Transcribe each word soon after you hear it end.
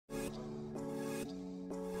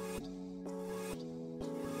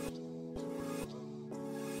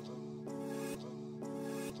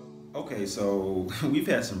Okay, so we've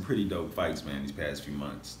had some pretty dope fights, man, these past few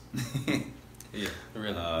months. Yeah,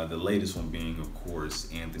 really. The latest one being, of course,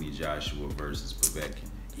 Anthony Joshua versus Povetkin.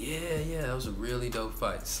 Yeah, that was a really dope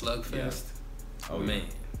fight. Slugfest. Yeah. Oh, man.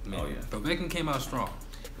 Oh, yeah. Povetkin came out strong.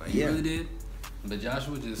 Like, he really did. But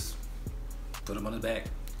Joshua just put him on his back.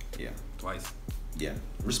 Yeah. Twice. Yeah.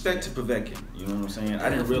 Respect to Povetkin, you know what I'm saying? I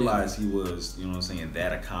didn't realize he was, you know what I'm saying,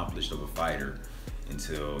 that accomplished of a fighter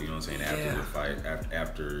until, you know what I'm saying, after the fight,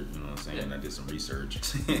 after, you know what I'm saying, I did some research.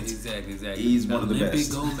 Exactly. He's one of the Olympic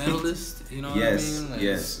best. gold medalist, you know what I mean? Like,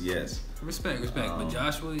 yes. Respect. But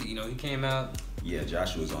Joshua, you know, he came out. Yeah,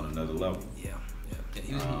 Joshua's on another level. Yeah.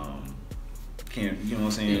 He was, you know what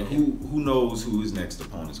I'm saying? Yeah. Who knows who his next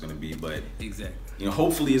opponent's going to be? But exactly. You know,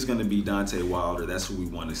 hopefully it's going to be Deontay Wilder. That's who we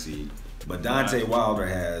want to see. But Deontay Wilder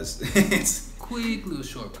has quick little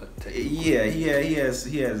shortcut. He has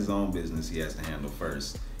his own business he has to handle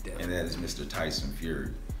first, and that is Mr. Tyson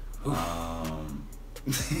Fury.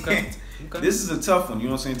 Okay. This is a tough one. You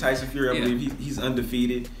know what I'm saying? Tyson Fury, I believe he's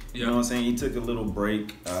undefeated. You know what I'm saying? He took a little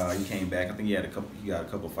break. He came back. I think he got a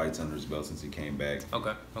couple fights under his belt since he came back.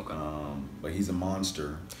 Okay. But he's a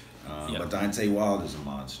monster. But Deontay Wilder's a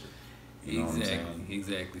monster. You know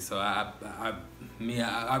exactly. So I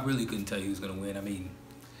really couldn't tell you who's gonna win. I mean,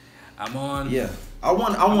 I'm on. Yeah, I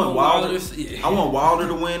want Wilder. I want Wilder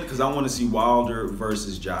to win because I want to see Wilder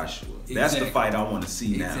versus Joshua. That's the fight I want to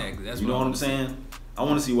see now. That's you know what I'm saying? I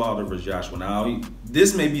want to see Wilder versus Joshua. Now,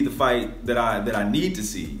 this may be the fight that I need to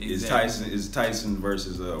see. Is Tyson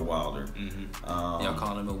versus Wilder. Y'all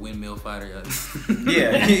calling him a windmill fighter?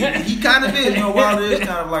 Yeah, he kind of is. You know, Wilder is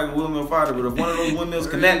kind of like a windmill fighter, but if one of those windmills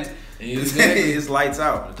connect, it's lights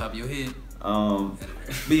out. On the top of your head.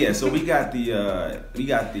 But yeah, so we got the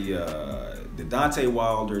Deontay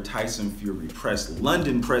Wilder Tyson Fury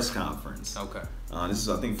London press conference. Okay. This is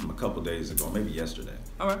I think from a couple days ago, maybe yesterday.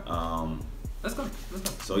 All right. Let's go.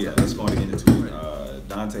 So yeah, let's go and get into it.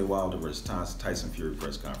 Deontay Wilder versus Tyson Fury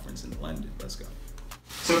press conference in London. Let's go.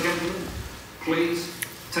 So gentlemen, please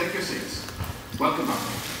take your seats. Welcome back.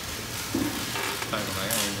 I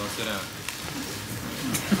ain't gonna sit down.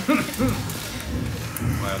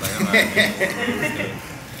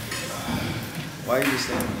 Why are you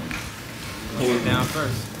standing? Hold it down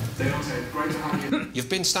first. Deontay, great to have you. You've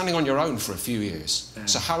been standing on your own for a few years.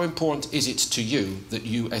 So how important is it to you that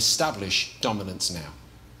you establish dominance now?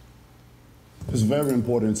 It's very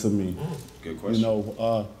important to me. Good question. You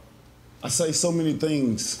know, I say so many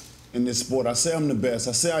things in this sport. I say I'm the best.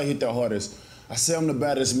 I say I hit the hardest. I say I'm the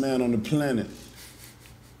baddest man on the planet.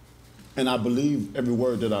 And I believe every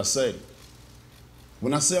word that I say.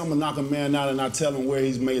 When I say I'm gonna knock a man out and I tell him where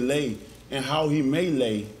he's may lay and how he may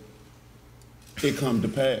lay, it come to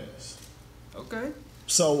pass. Okay.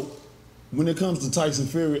 So when it comes to Tyson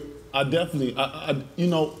Fury, I definitely, you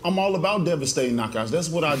know, I'm all about devastating knockouts. That's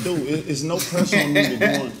what I do. It's no pressure on me to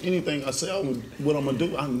do anything. I say what I'm gonna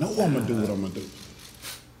do. I know I'm gonna do what I'm gonna do.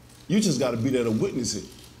 You just gotta be there to witness it.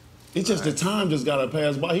 It's just the time just gotta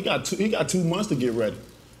pass by. He got 2 months to get ready.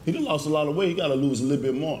 He done lost a lot of weight. He gotta lose a little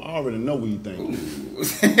bit more. I already know what he thinks.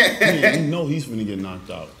 He know he's finna get knocked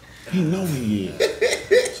out. He know he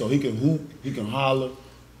is. So he can hoop, he can holler,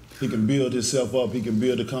 he can build himself up, he can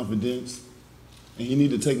build the confidence. And he need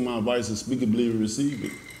to take my advice and speakably receive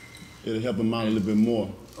it. It'll help him out a little bit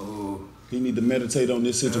more. Oh. He need to meditate on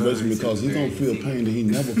this situation because he's gonna feel pain that he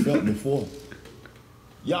never felt before.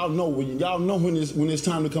 Y'all know when it's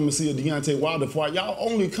time to come and see a Deontay Wilder fight, y'all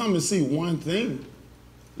only come and see one thing.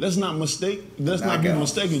 Let's not be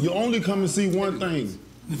mistaken. You only come and see one thing.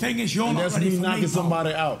 The thing is, you're not ready for me. That's me knocking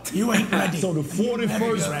somebody out. You ain't ready. So the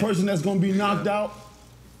 41st person that's gonna be knocked out,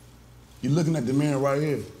 you're looking at the man right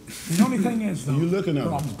here. The only thing is, though, you're looking at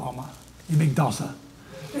Bronze Bomber, you big dosser,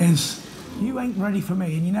 is you ain't ready for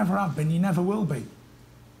me, and you never have been, you never will be.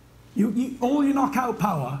 All your knockout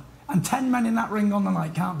power and 10 men in that ring on the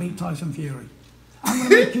night can't beat Tyson Fury. I'm going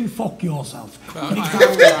to make you fuck yourself. I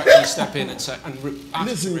have to actually step in and say,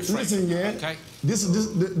 listen, yeah. Okay. This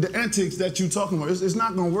the antics that you talking about. It's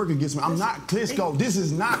not going to work against me. I'm not Klitschko. This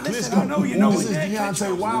is not Klitschko. I know you know this is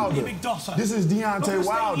Deontay Wilder. This is Deontay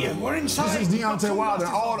Wilder. We're inside. This is Deontay Wilder.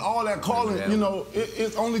 All that calling, you know,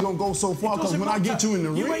 it's only going to go so far because when I get you in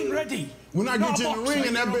the ring, you ain't ready. When I get you in the ring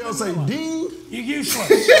and that bell say ding, you're useless.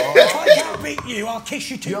 If I can't beat you, I'll kiss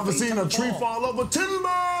you 2 feet. You ever seen a tree fall over timber?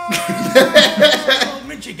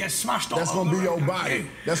 Midget gets smashed off. That's gonna be your body.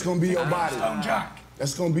 That's gonna be your body. Stone Jack.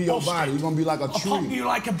 That's gonna be your body. You're gonna be like a tree. I'll pop you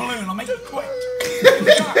like a balloon. I'll make you quit.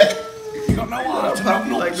 You got no heart. I'll pop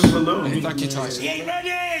you like a balloon. Thank you, Tyson. You ain't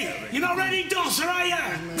ready. You're not ready, Dosser, are you?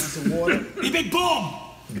 Man, some water. You big bum.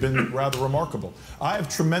 been rather remarkable. I have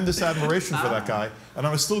tremendous admiration for that guy, and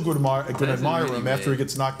I'm still going to admire him after he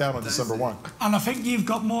gets knocked out on December 1. And I think you've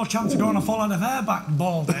got more chance of going to follow the hair back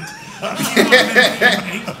bald head.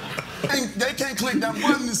 They can't click that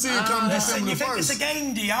button to see it come December You the think it's a 1st.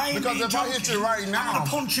 game, D? I ain't Because being if I hit you right I'm now, gonna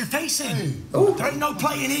punch your face in. There ain't no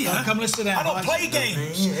playing here. Come listen I out. don't play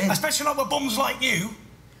games, especially not with bums like you.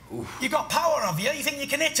 You got power, have you? You think you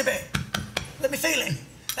can hit a bit? Let me feel it.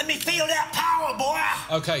 Let me feel that power, boy.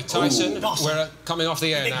 Okay, Tyson, Ooh. we're coming off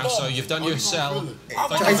the air Big now, ball. so you've done your cell. Thank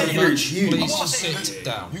you Tyson very Fury's much. huge. Please I want sit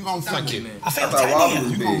down. You gonna feel Thank it. you. I feel I thought Wilder 10 was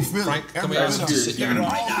here. You gonna big. feel Frank, it. can we ask you to Everybody's sit here. down?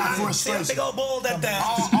 Right now, see a frustration. big old ball dead there.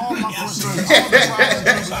 All my frustration, all the trials and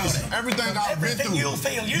tribulations, everything I've been Everything through. you'll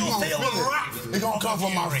feel the wrath. It's gonna come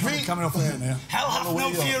from my feet. Coming off the air now. Hell hath no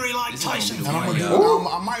fury like Tyson And I'm Fury. gonna do it.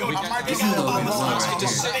 I might Big come old up Bama with Smash. To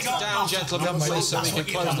sit Big old down, Dawson. gentlemen, please, so we can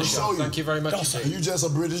close the show. Thank you very much. Dawson. You just a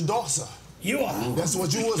British Dawson. You are. That's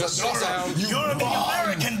what you was. Just sit down. You're a big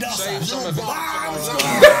American Dawson. Save some of it.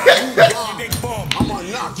 You big bum. I'm gonna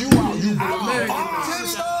knock you out, you bomb. American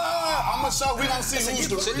I'm gonna show. We gonna see who's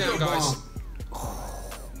the Sit real down, guys. bomb.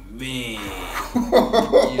 Man.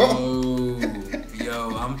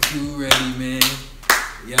 Yo, I'm too ready, man.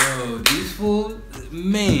 Yo, these fools,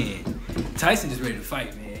 man. Tyson is ready to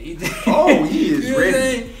fight, man. Oh, he is You know what I'm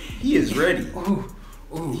ready. saying? He is ready.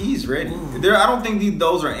 Ooh, He's ready. I don't think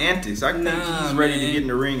those are antics. I think Nah, he's ready to man. get in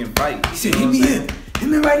the ring and fight. He said, You know hit what me I'm in. saying? Hit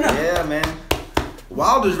me right now. Yeah, man.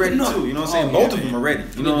 Wilder's ready No. too. You know what I'm saying? Oh, Both yeah, of them man. are ready. You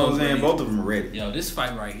They know what I'm both saying? ready. Both of them are ready. Yo, this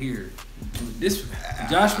fight right here. This,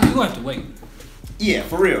 Josh, you gonna have to wait. Yeah,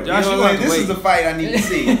 for real. Josh, you know you what have I'm saying? to This wait. is the fight I need to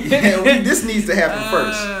see. This needs to happen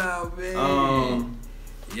first. Oh, man.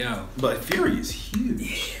 Yo. But Fury is huge.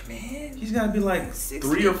 Yeah, man. He's got to be like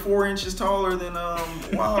 3 or 4 inches taller than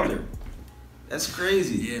Wilder. That's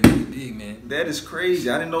crazy. Yeah, man, big, man. That is crazy.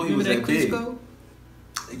 I didn't know he was that big. Klitschko?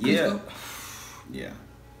 Yeah. Klitschko? Yeah.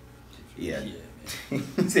 Yeah. Yeah, man.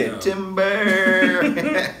 He said Yo. timber.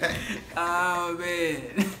 Oh,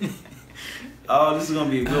 man. Oh, this is gonna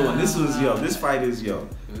be a good one. This fight is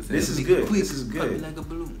This is good. This is good. Like a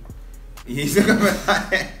balloon. He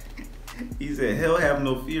said he'll have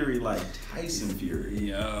no fury like Tyson Fury.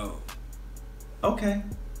 Yo. Okay,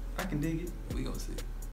 I can dig it. We gonna see.